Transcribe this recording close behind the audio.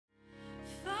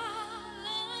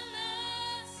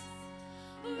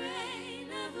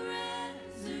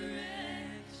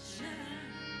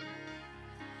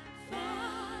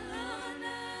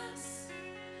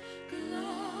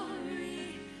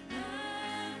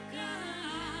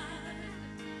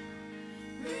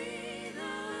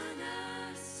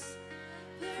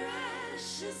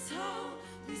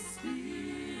Holy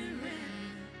Spirit,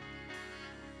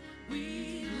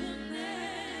 we will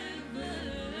never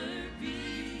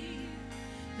be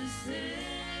the same.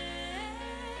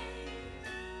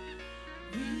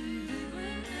 We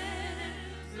will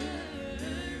never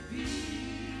be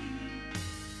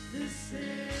the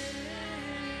same.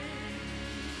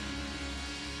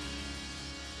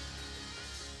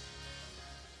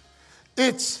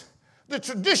 It's the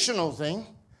traditional thing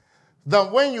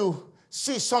that when you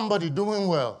see somebody doing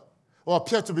well or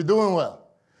appear to be doing well,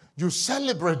 you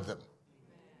celebrate them.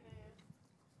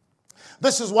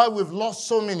 This is why we've lost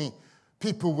so many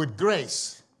people with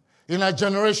grace in our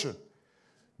generation,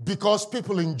 because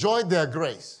people enjoyed their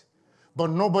grace,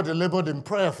 but nobody labored in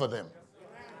prayer for them.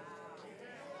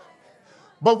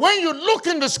 But when you look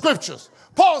in the scriptures,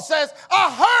 Paul says,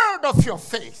 I heard of your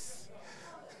faith.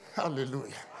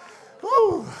 Hallelujah.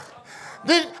 Ooh.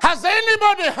 Has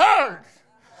anybody heard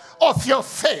of your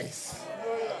faith?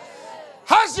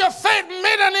 Has your faith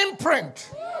made an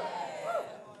imprint?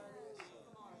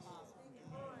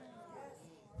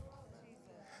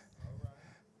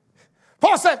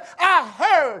 Paul said, I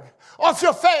heard of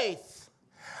your faith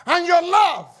and your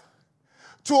love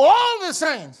to all the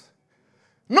saints.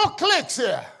 No cliques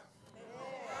here.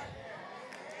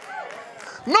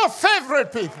 No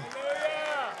favorite people.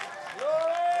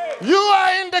 You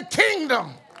are in the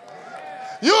kingdom.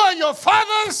 You are your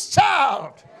father's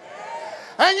child.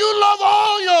 And you love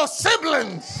all your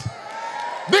siblings.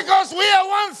 Because we are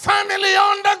one family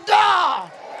under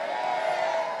God.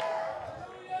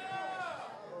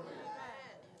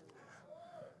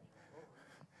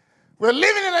 We're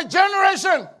living in a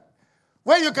generation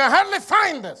where you can hardly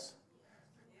find this.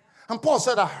 And Paul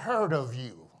said, I heard of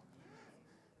you.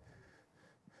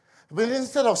 But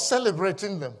instead of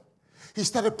celebrating them, he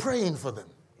started praying for them.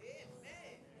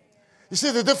 You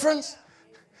see the difference?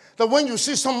 That when you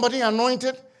see somebody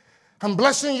anointed and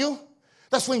blessing you,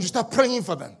 that's when you start praying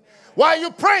for them. Why are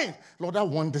you praying? Lord, I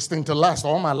want this thing to last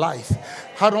all my life.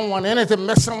 I don't want anything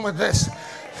messing with this.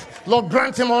 Lord,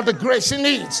 grant him all the grace he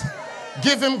needs.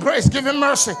 Give him grace, give him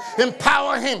mercy,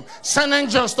 empower him, send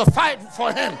angels to fight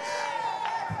for him.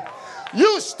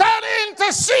 You start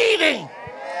interceding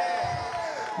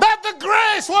that the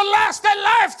grace will last a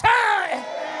lifetime.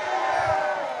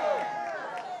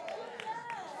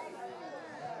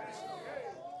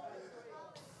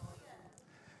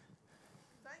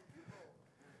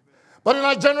 But in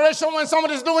our generation, when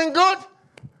somebody's doing good,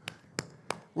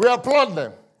 we applaud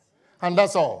them. And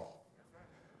that's all.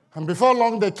 And before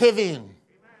long, they cave in.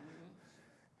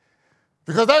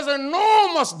 Because there's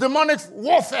enormous demonic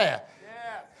warfare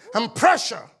and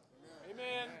pressure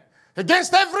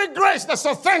against every grace that's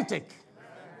authentic.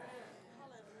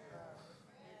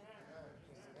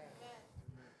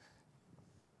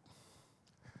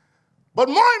 But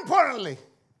more importantly,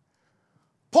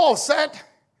 Paul said,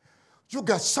 you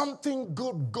got something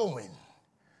good going.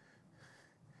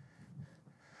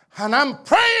 And I'm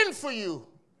praying for you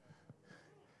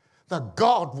that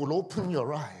God will open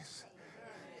your eyes.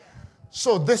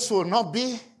 So this will not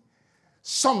be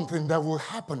something that will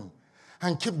happen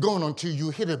and keep going until you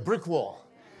hit a brick wall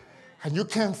and you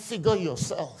can't figure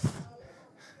yourself.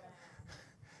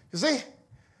 You see?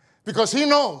 Because he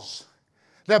knows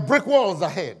there are brick walls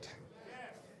ahead.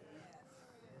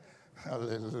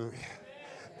 Hallelujah.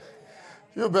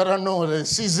 You better know the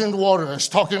seasoned water is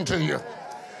talking to you.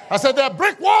 I said there are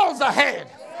brick walls ahead.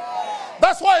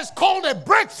 That's why it's called a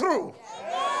breakthrough,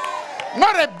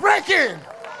 not a break-in.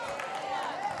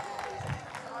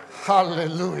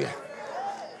 Hallelujah.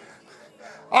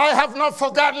 I have not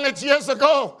forgotten it years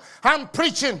ago. I'm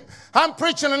preaching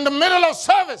in the middle of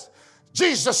service.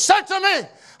 Jesus said to me,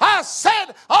 I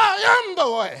said, I am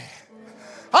the way.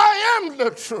 I am the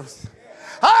truth.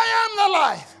 I am the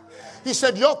life. He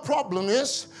said, your problem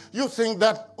is you think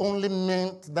that only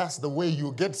meant that's the way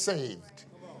you get saved.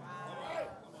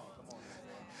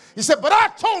 He said, but I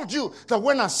told you that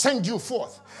when I send you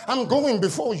forth, I'm going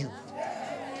before you.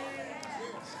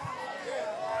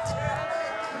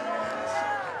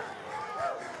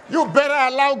 You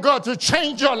better allow God to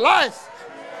change your life.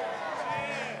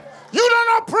 You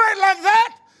don't operate like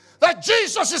that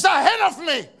Jesus is ahead of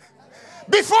me.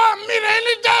 Before I meet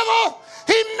any devil,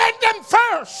 he met them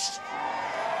first.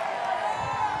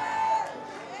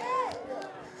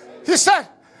 He said,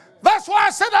 that's why I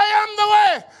said I am the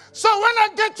way. So when I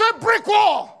get to a brick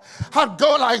wall, I'll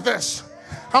go like this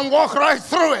and walk right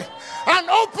through it and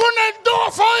open a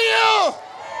door for you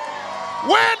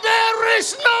where there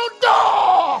is no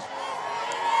door.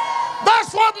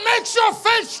 That's what makes your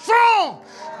faith strong.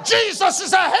 Jesus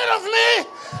is ahead of me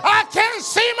I can't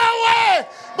see my way,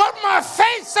 but my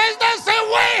faith says there's a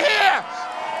way here.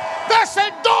 There's a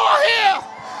door here.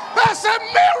 There's a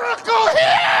miracle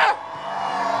here.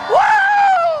 Woo!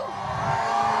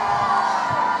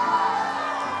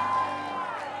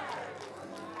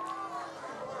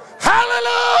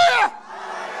 Hallelujah!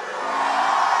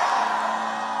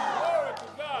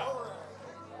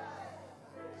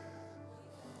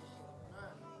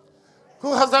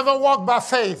 Who has ever walked by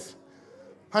faith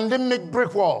and didn't make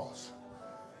brick walls?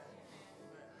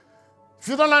 If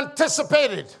you don't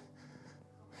anticipate it,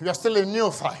 you're still a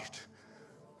neophyte.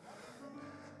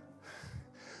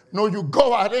 No, you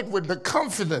go at it with the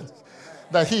confidence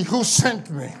that he who sent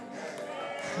me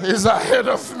is ahead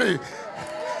of me.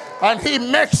 And he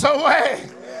makes a way,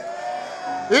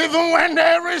 even when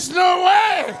there is no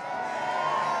way.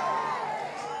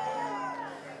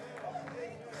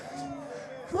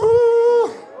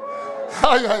 Woo!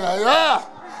 Ha-ya-ya-ya!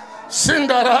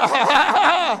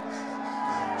 Sindara!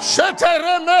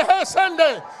 Shetere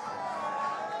Sunday.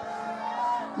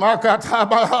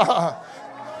 Makataba.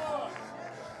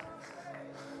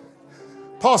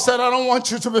 Paul said, I don't want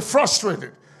you to be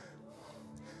frustrated.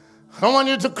 I don't want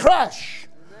you to crash.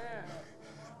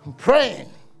 I'm praying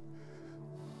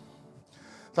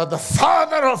that the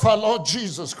Father of our Lord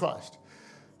Jesus Christ,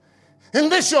 in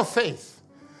this your faith,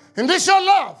 in this your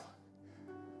love,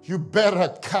 you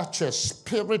better catch a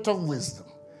spirit of wisdom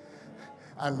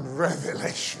and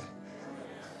revelation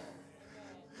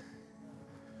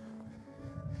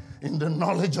in the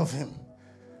knowledge of him.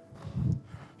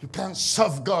 You can't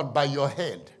serve God by your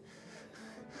head.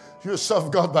 You serve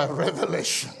God by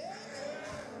revelation.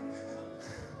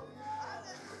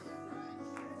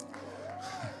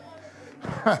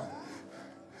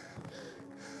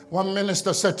 One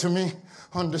minister said to me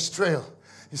on this trail,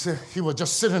 he said he was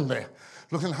just sitting there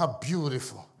looking how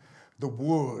beautiful the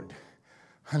word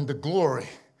and the glory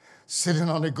sitting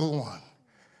on the good one.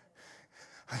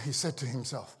 And he said to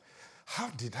himself, how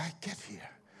did I get here?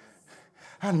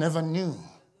 I never knew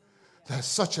that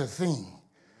such a thing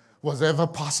was ever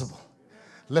possible,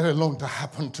 let alone to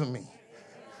happen to me.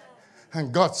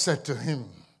 And God said to him,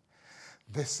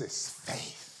 this is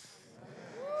faith.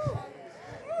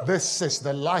 This is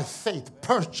the life faith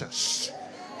purchase.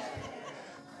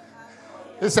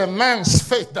 It's a man's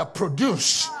faith that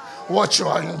produced what you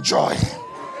are enjoying.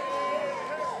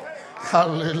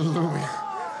 Hallelujah.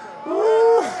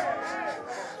 Woo.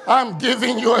 I'm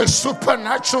giving you a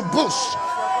supernatural boost.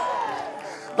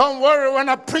 Don't worry, when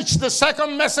I preach the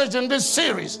second message in this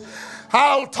series,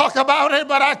 I'll talk about it,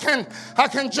 but I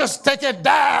can just take a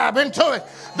dab into it.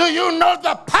 Do you know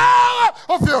the power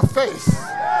of your faith?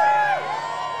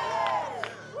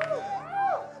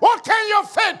 What can your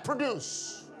faith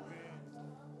produce?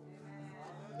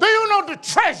 Do you know the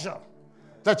treasure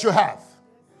that you have?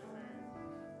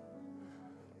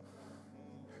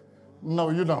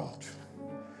 No, you don't.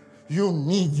 You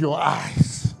need your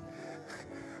eyes.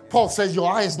 Paul says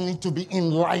your eyes need to be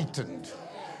enlightened.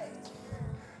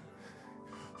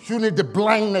 You need the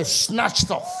blindness snatched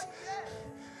off.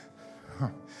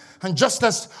 And just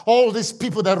as all these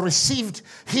people that received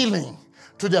healing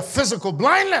to their physical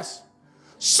blindness,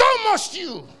 so must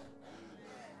you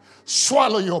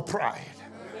swallow your pride.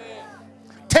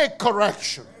 Take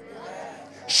correction.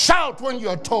 Shout when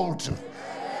you're told to.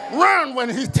 Run when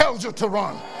he tells you to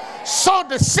run. Sow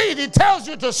the seed he tells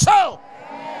you to sow.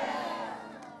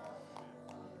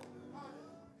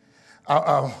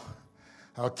 I'll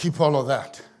keep all of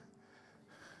that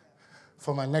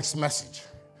for my next message,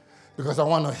 because I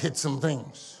want to hit some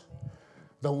things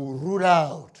that will root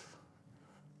out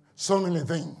so many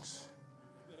things.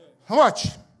 Watch.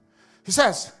 He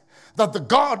says that the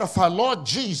God of our Lord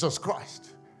Jesus Christ,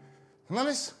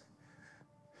 notice,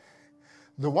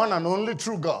 the one and only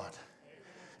true God,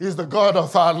 is the God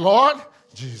of our Lord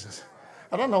Jesus.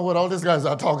 I don't know what all these guys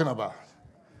are talking about.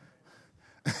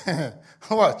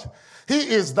 Watch. He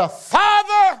is the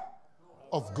Father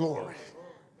of glory.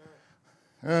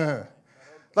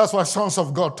 That's why sons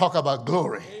of God talk about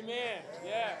glory. Amen.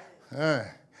 Yeah.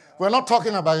 We're not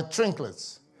talking about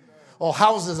trinkets or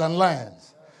houses and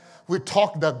lands. We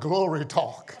talk the glory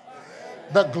talk,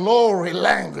 the glory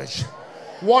language,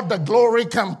 what the glory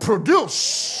can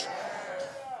produce.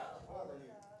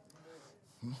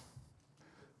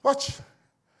 Watch.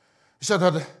 He said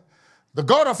that the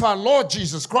God of our Lord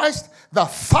Jesus Christ, the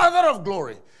Father of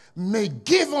glory, may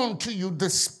give unto you the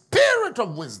spirit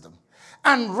of wisdom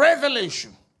and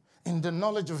revelation in the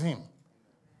knowledge of him.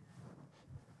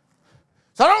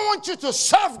 So I don't want you to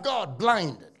serve God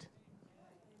blinded.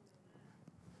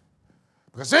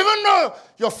 Because even though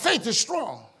your faith is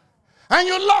strong and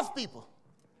you love people,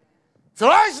 If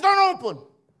your eyes don't open,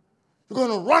 you're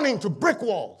going to run into brick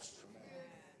walls.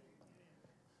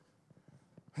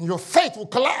 And your faith will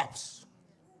collapse.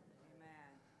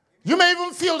 You may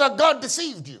even feel that God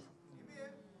deceived you.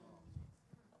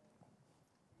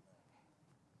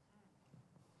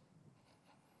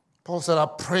 Paul said, I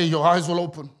pray your eyes will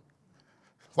open.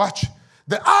 Watch.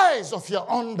 The eyes of your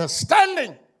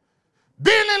understanding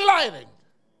being enlightened.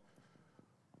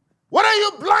 What are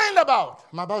you blind about?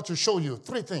 I'm about to show you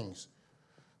 3 things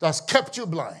that's kept you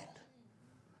blind.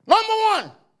 Number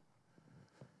 1,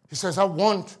 he says, I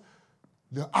want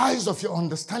the eyes of your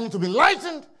understanding to be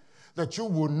enlightened, that you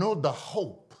will know the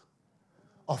hope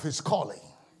of his calling.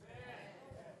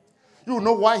 You will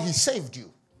know why he saved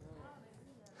you.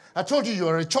 I told you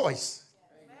are a choice.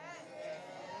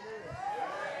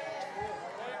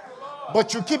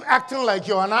 But you keep acting like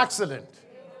you're an accident.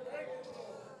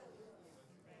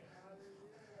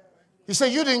 He said,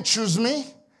 you didn't choose me.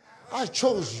 I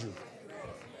chose you.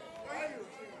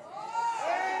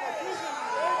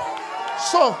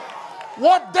 So,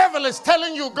 what devil is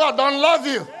telling you God don't love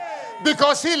you?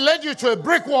 Because he led you to a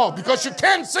brick wall, because you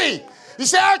can't see. He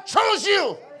said, I chose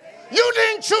you. You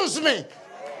didn't choose me.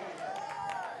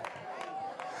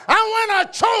 And when I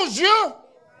chose you,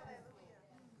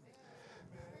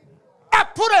 I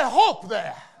put a hope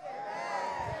there.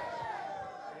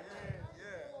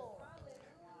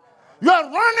 You are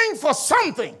running for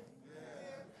something.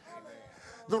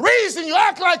 The reason you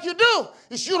act like you do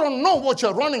is you don't know what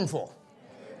you're running for.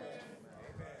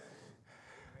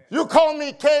 You call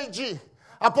me KG,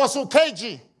 Apostle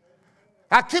KG.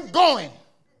 I keep going.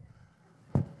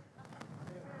 But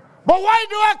why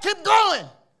do I keep going?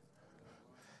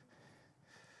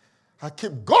 I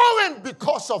keep going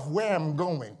because of where I'm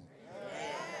going.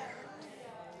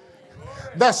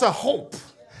 There's a hope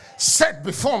set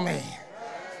before me.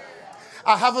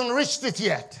 I haven't reached it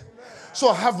yet, so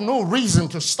I have no reason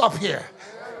to stop here.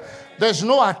 There's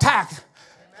no attack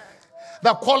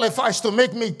that qualifies to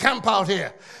make me camp out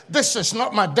here. This is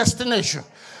not my destination.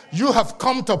 You have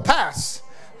come to pass.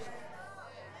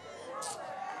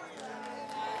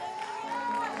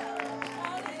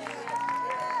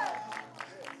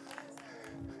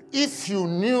 If you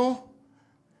knew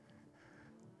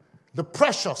the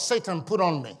pressure Satan put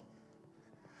on me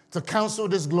to cancel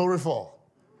this glory fall,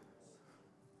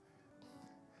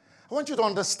 I want you to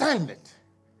understand it.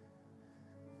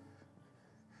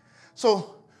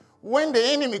 So, when the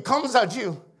enemy comes at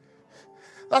you,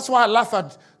 that's why I laugh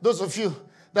at those of you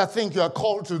that think you are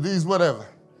called to these whatever.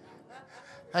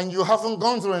 And you haven't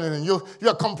gone through anything. You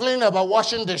are complaining about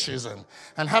washing dishes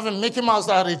and having Mickey Mouse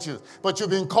attitude. But you've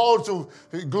been called to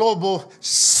global,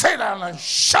 sit down and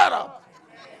shut up.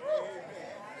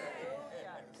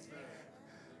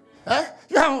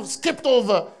 You haven't skipped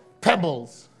over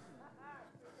pebbles.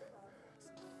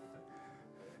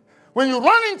 When you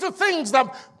run into things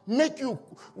that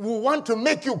want to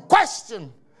make you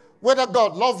question whether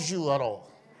God loves you at all.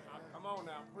 Come on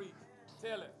now, preach.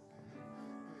 Tell it.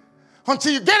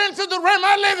 Until you get into the realm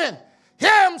I live in.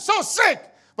 Here I'm so sick,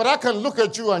 but I can look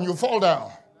at you and you fall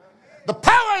down. The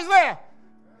power is there,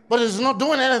 but it's not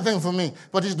doing anything for me,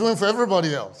 but it's doing for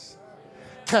everybody else.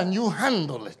 Can you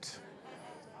handle it?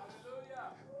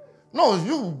 No,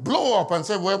 you blow up and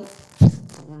say, well,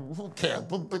 who cares?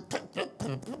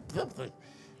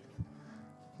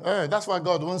 That's why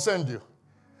God won't send you.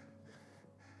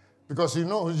 Because he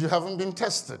knows you haven't been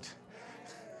tested.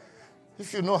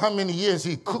 If you know how many years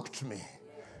he cooked me.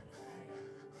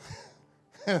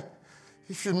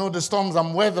 If you know the storms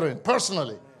I'm weathering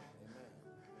personally.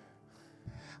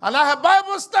 And I have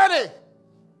Bible study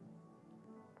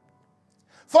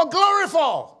for glory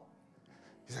fall.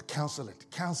 He said, counsel it,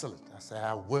 counsel it. I said,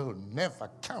 I will never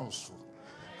counsel.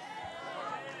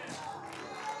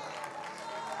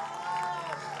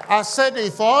 I said,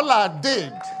 if all I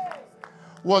did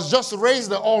was just raise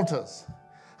the altars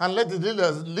and let the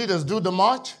leaders do the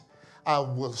march, I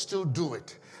will still do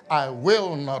it. I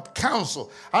will not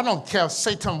counsel. I don't care,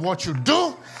 Satan, what you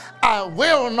do. I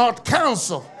will not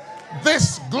counsel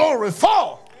this glory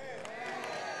fall.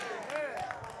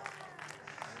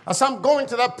 As I'm going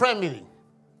to that prayer meeting,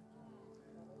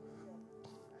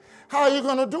 how are you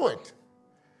going to do it?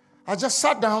 I just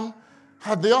sat down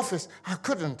at the office. I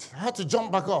couldn't. I had to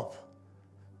jump back up.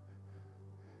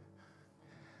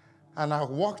 And I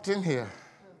walked in here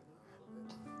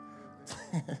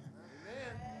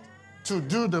to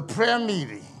do the prayer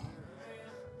meeting.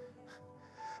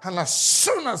 And as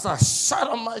soon as I sat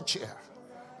on my chair,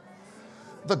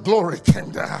 the glory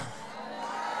came down.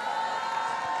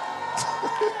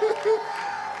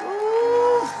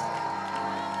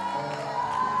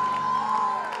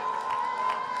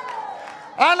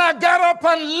 And I got up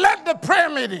and led the prayer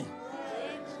meeting.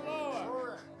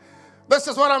 This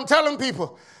is what I'm telling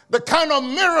people. The kind of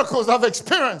miracles I've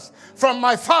experienced from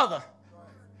my father.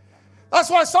 That's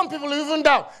why some people even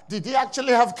doubt, did he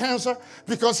actually have cancer?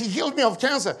 Because he healed me of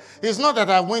cancer. It's not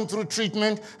that I went through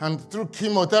treatment and through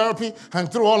chemotherapy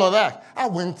and through all of that. I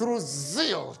went through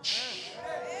zilch.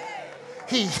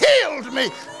 He healed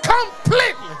me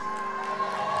completely.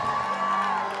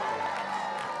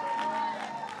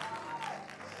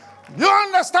 You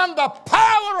understand the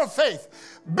power of faith.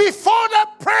 Before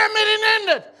that prayer meeting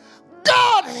ended,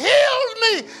 God healed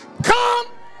me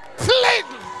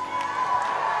completely.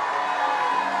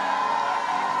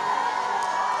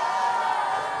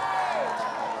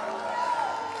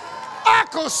 I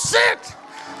could sit,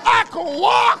 I could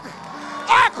walk,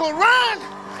 I could run.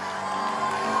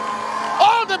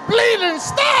 All the bleeding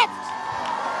stopped.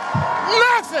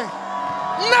 Nothing.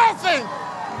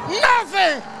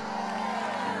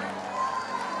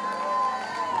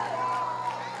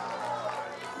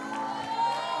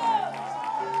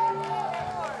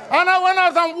 And I went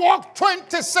out and walked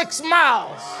 26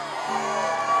 miles.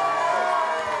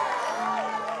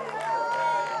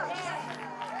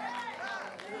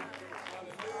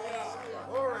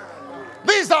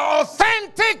 These are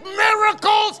authentic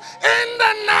miracles in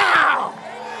the now.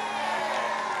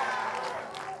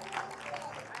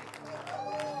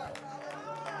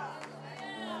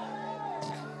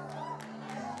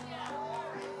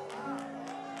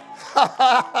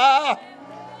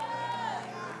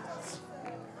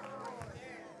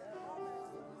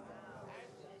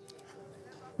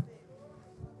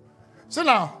 So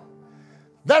now,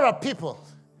 there are people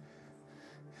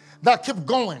that keep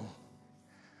going,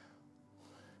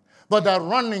 but they're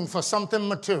running for something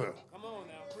material. Come on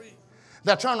now, preach.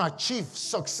 They're trying to achieve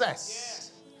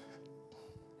success.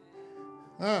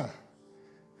 But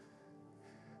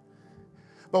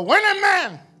when a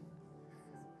man,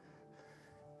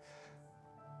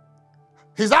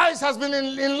 his eyes has been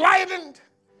enlightened,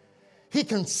 he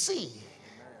can see.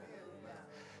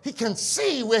 He can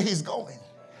see where he's going.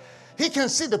 He can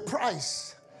see the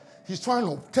price he's trying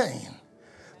to obtain.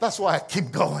 That's why I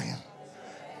keep going.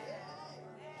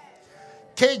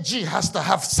 KG has to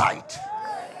have sight.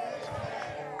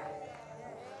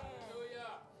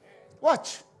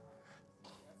 Watch.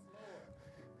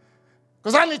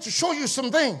 Because I need to show you some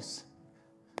things.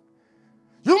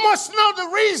 You must know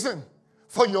the reason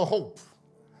for your hope.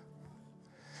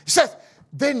 He says,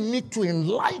 they need to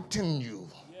enlighten you.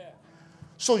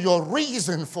 So your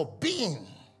reason for being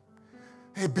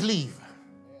a believer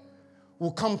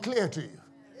will come clear to you.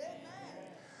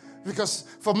 Because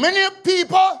for many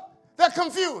people, they're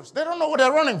confused. They don't know what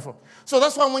they're running from. So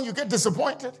that's why when you get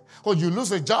disappointed, or you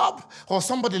lose a job, or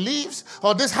somebody leaves,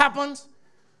 or this happens,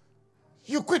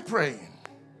 you quit praying.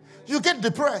 You get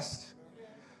depressed.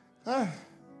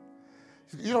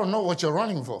 You don't know what you're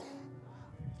running for.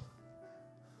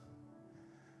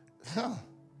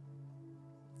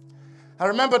 I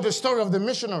remember the story of the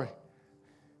missionary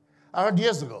I heard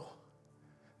years ago.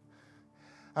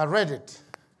 I read it.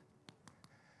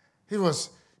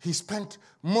 He spent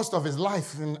most of his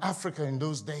life in Africa in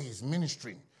those days,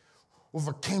 ministering,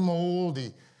 overcame all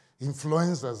the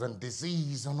influenzas and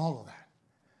disease and all of that.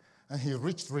 And he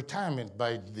reached retirement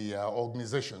by the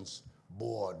organization's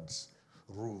boards,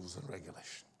 rules, and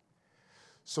regulations.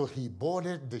 So he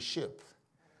boarded the ship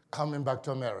coming back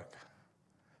to America.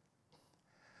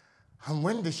 And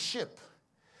when the ship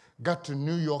got to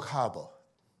New York Harbor,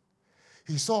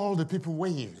 he saw all the people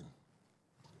waving.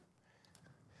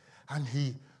 And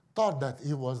he thought that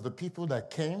it was the people that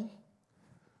came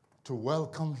to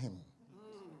welcome him.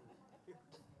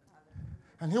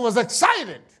 And he was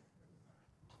excited.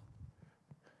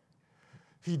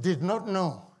 He did not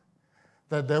know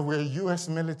that there were U.S.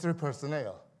 military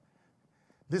personnel.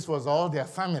 This was all their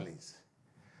families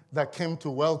that came to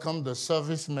welcome the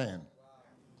servicemen.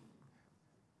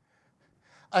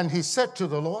 And he said to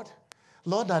the Lord,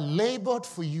 Lord, I labored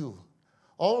for you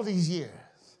all these years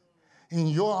in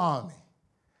your army,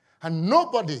 and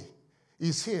nobody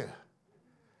is here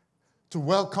to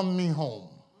welcome me home.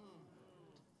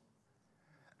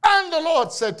 And the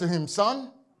Lord said to him,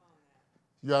 son,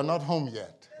 you are not home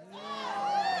yet.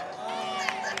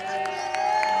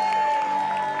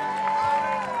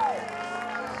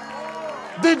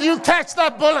 Did you catch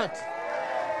that bullet?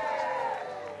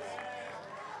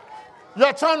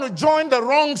 You're trying to join the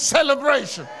wrong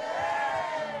celebration.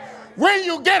 When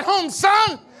you get home,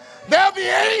 son, there'll be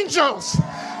angels.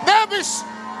 There'll be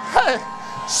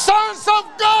sons of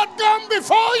God come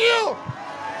before you.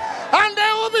 And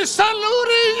they will be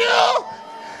saluting you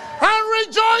and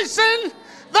rejoicing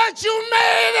that you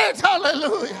made it.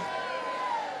 Hallelujah.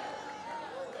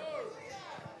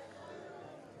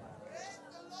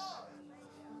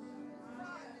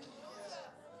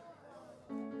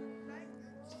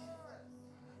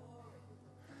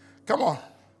 Come on.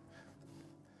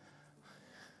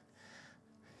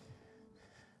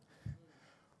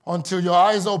 Until your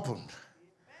eyes opened.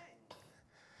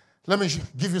 Let me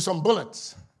give you some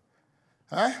bullets.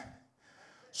 Huh?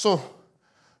 So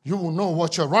you will know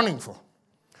what you're running for.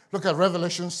 Look at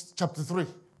Revelation chapter 3.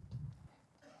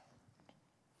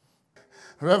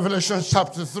 Revelation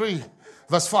chapter 3,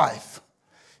 verse 5.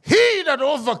 He that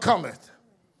overcometh,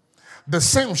 the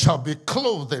same shall be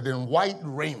clothed in white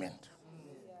raiment.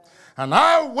 And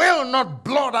I will not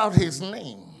blot out his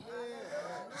name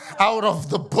out of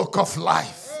the book of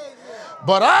life,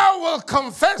 but I will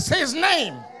confess his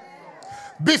name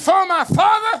before my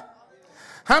Father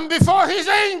and before his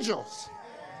angels.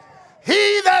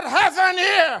 He that hath an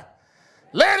ear,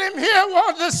 let him hear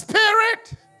what the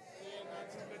Spirit.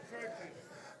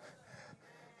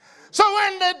 So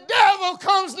when the devil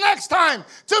comes next time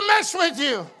to mess with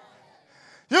you,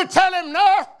 you tell him,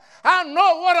 no, I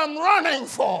know what I'm running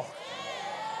for.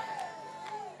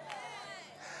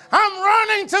 I'm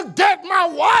running to get my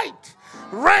white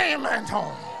raiment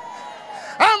on.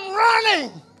 I'm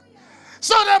running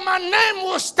so that my name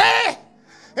will stay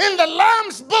in the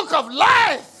Lamb's book of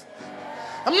life.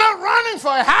 I'm not running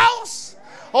for a house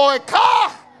or a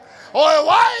car or a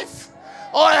wife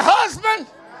or a husband.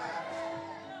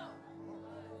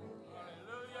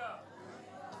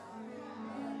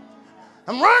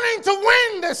 I'm running to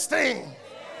win this thing.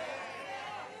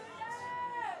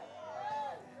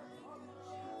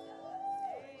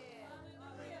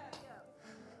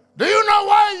 Do you know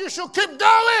why you should keep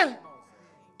going?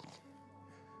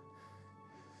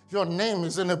 Your name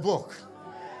is in a book.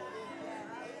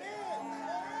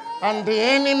 And the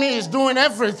enemy is doing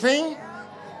everything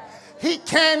he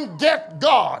can get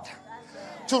God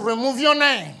to remove your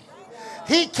name.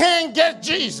 He can't get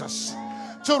Jesus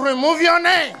to remove your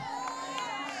name.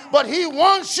 But he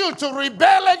wants you to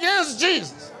rebel against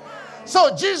Jesus.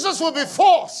 So Jesus will be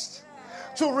forced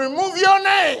to remove your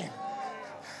name.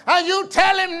 And you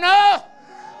tell him, no,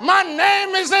 my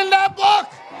name is in that book.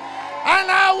 And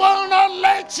I will not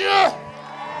let you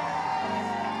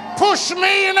push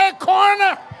me in a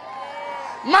corner.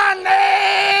 My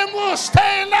name will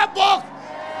stay in that book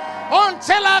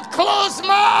until I close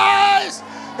my eyes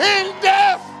in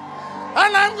death.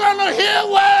 And I'm going to hear,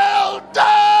 well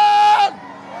done.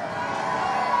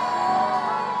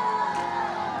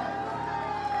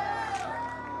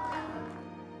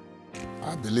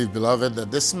 I believe, beloved, that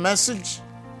this message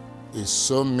is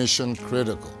so mission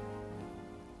critical.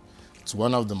 It's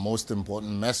one of the most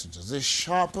important messages. It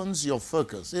sharpens your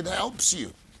focus. It helps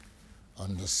you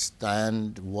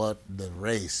understand what the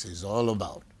race is all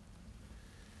about.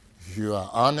 If you are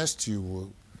honest, you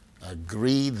will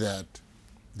agree that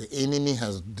the enemy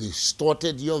has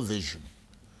distorted your vision.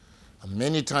 And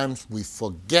many times we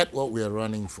forget what we are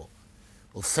running for.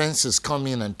 Offenses come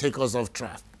in and take us off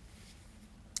track.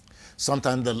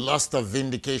 Sometimes the lust of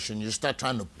vindication, you start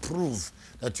trying to prove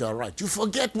that you are right. You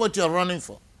forget what you are running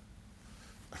for.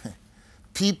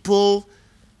 People,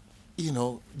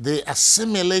 they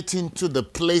assimilate into the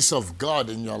place of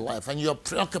God in your life, and you're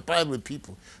preoccupied with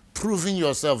people, proving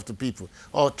yourself to people,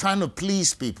 or trying to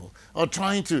please people, or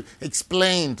trying to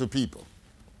explain to people.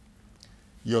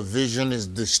 Your vision is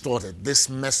distorted. This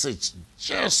message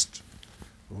just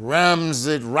rams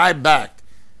it right back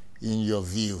in your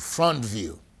view, front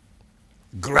view.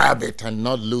 Grab it and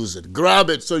not lose it. Grab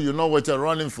it so you know what you're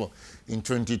running for in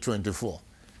 2024.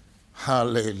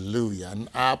 Hallelujah. And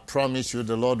I promise you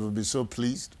the Lord will be so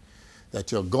pleased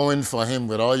that you're going for him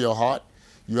with all your heart.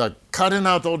 You are cutting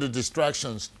out all the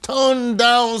distractions. Tone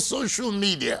down social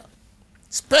media.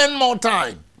 Spend more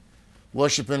time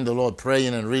worshiping the Lord,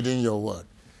 praying and reading your word.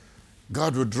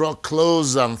 God will draw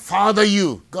close and father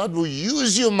you. God will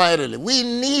use you mightily. We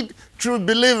need true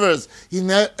believers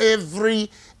in every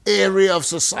area of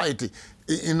society,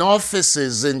 in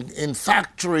offices, in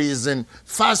factories, in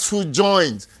fast food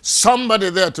joints.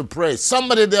 Somebody there to pray,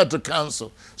 somebody there to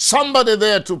counsel, somebody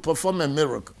there to perform a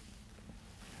miracle.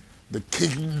 The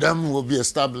kingdom will be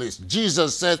established.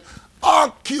 Jesus said,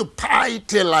 occupy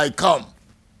till I come.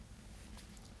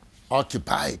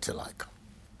 Occupy till I come.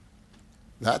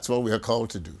 That's what we are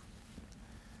called to do.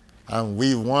 And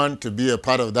we want to be a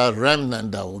part of that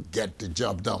remnant that will get the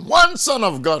job done. One son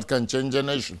of God can change a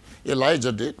nation.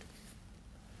 Elijah did.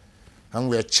 And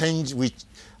we are changed.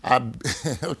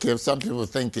 Okay, some people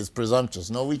think it's presumptuous.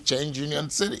 No, we changed Union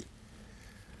City.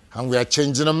 And we are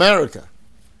changing America.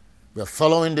 We're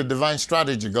following the divine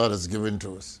strategy God has given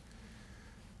to us.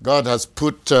 God has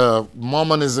put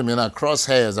Mormonism in our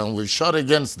crosshairs and we've shot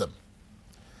against them.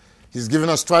 He's given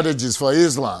us strategies for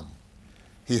Islam.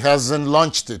 He hasn't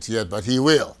launched it yet, but he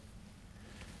will.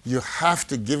 You have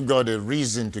to give God a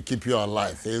reason to keep you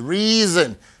alive, a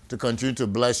reason to continue to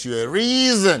bless you, a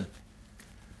reason,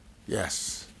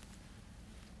 yes,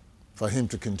 for him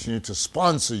to continue to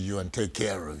sponsor you and take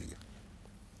care of you.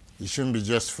 It shouldn't be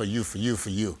just for you, for you, for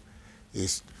you.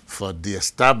 It's for the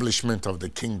establishment of the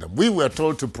kingdom. We were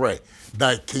told to pray,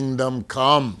 thy kingdom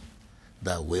come,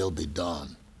 thy will be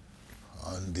done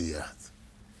on the earth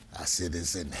as it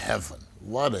is in heaven.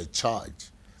 What a charge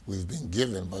we've been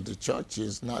given, but the church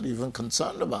is not even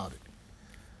concerned about it.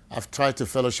 I've tried to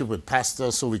fellowship with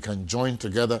pastors so we can join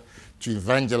together to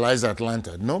evangelize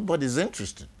Atlanta. Nobody's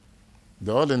interested.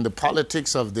 They're all in the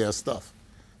politics of their stuff.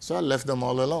 So I left them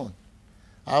all alone.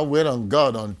 I'll wait on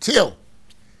God until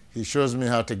he shows me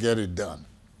how to get it done.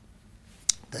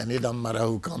 Then it doesn't matter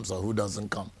who comes or who doesn't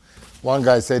come. One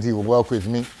guy said he would work with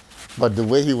me, but the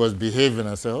way he was behaving,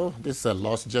 I said, oh, this is a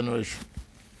lost generation.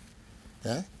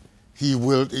 Yeah?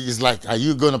 He's like, are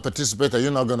you going to participate? Are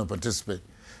you not going to participate?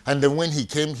 And then when he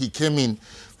came in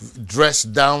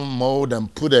dressed down mode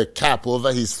and put a cap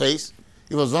over his face.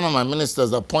 It was one of my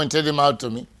ministers that pointed him out to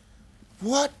me.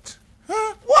 What?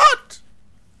 Huh? What?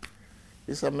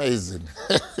 It's amazing.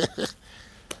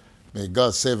 May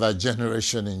God save our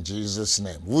generation in Jesus'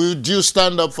 name. Would you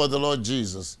stand up for the Lord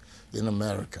Jesus in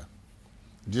America?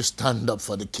 Would you stand up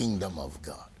for the kingdom of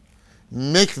God?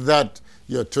 Make that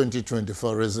your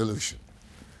 2024 resolution,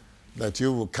 that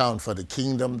you will count for the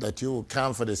kingdom, that you will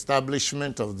count for the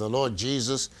establishment of the Lord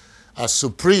Jesus as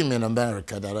supreme in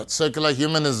America, that secular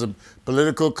humanism,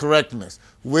 political correctness,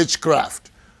 witchcraft,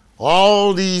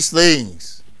 all these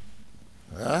things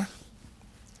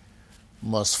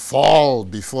must fall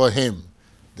before him,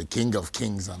 the King of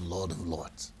Kings and Lord of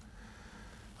Lords.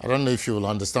 I don't know if you will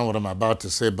understand what I'm about to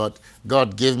say, but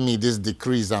God gave me these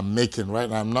decrees I'm making right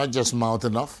now. I'm not just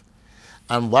mouthing off.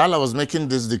 And while I was making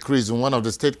these decrees in one of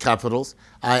the state capitals,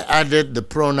 I added the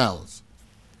pronouns.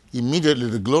 Immediately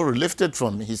the glory lifted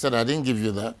from me. He said, I didn't give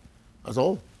you that. I said,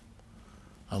 oh,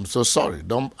 I'm so sorry.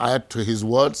 Don't add to his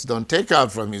words. Don't take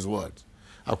out from his words.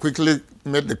 I quickly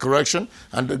made the correction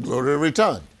and the glory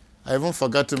returned. I even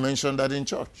forgot to mention that in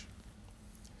church.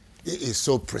 It is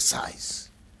so precise.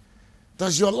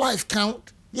 Does your life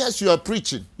count? Yes, you are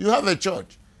preaching. You have a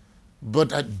church.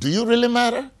 But do you really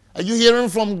matter? Are you hearing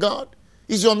from God?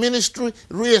 Is your ministry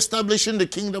reestablishing the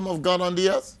kingdom of God on the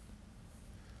earth?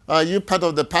 Are you part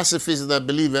of the pacifists that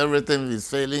believe everything is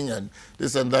failing and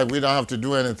this and that? We don't have to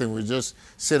do anything. We just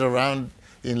sit around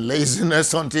in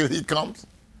laziness until he comes?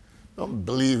 Don't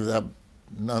believe that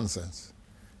nonsense.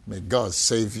 May God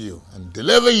save you and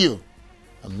deliver you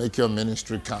and make your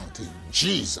ministry count in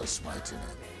Jesus' mighty name.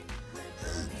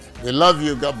 Amen. We love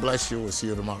you. God bless you. We'll see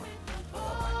you tomorrow.